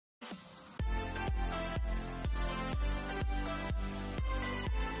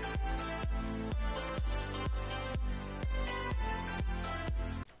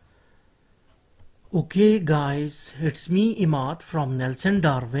Okay guys, it's me Imad from Nelson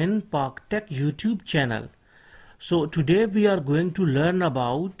Darwin Park Tech YouTube channel. So today we are going to learn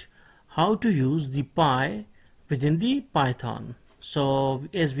about how to use the pi within the Python. So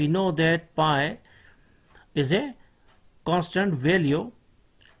as we know that pi is a constant value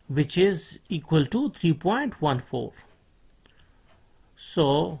which is equal to 3.14.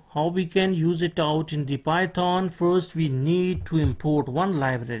 So how we can use it out in the Python? First we need to import one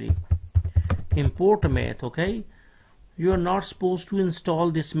library. Import math. Okay, you are not supposed to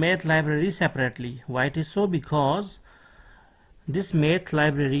install this math library separately. Why it is so? Because this math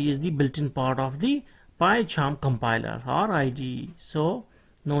library is the built-in part of the Pycharm compiler or IDE, so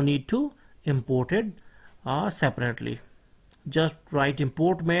no need to import it separately. Just write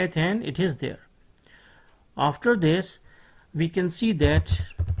import math and it is there. After this we can see that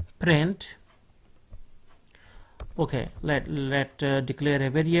print. Okay, let declare a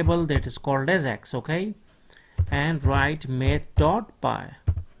variable that is called as x. Okay, and write math.py.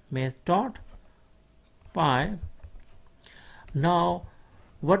 Now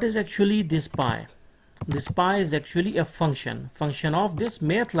what is actually this pi? This pi is actually a function of this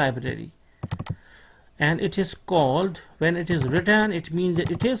math library, and it is called, when it is written it means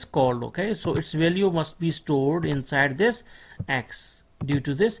that it is called. Okay, so its value must be stored inside this x. Due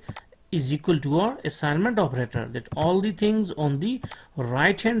to this is equal to our assignment operator, that all the things on the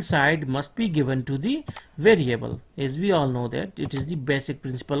right hand side must be given to the variable, as we all know that it is the basic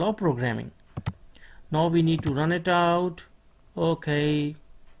principle of programming. Now we need to run it out. Okay,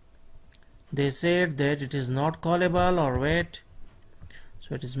 they said that it is not callable, or wait,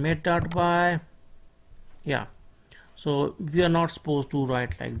 so it is math.py. yeah, so we are not supposed to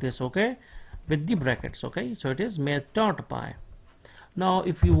write like this, okay, with the brackets. Okay, so it is math.py. Now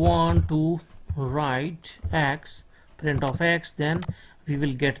if you want to write x, print of x, then we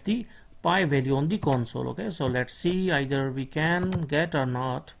will get the pi value on the console. Okay, so let's see either we can get or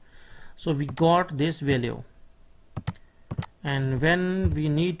not. So we got this value, and when we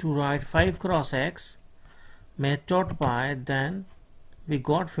need to write 5 cross x math.py, then we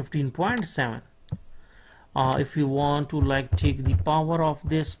got 15.7. If you want to like take the power of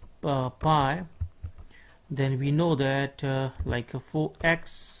this pi, then we know that like for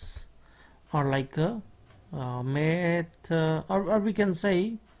x, or like math, or we can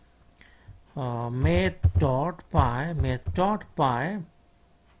say math.py,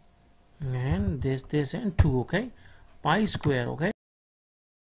 and this and 2. Okay, pi square. Okay,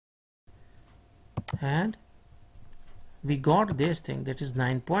 and we got this thing, that is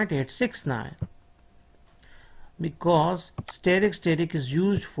 9.869, because static is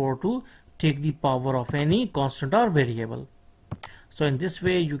used for to take the power of any constant or variable. So in this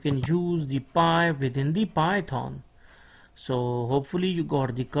way you can use the pi within the Python. So hopefully you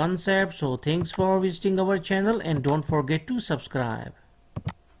got the concept. So thanks for visiting our channel, and don't forget to subscribe.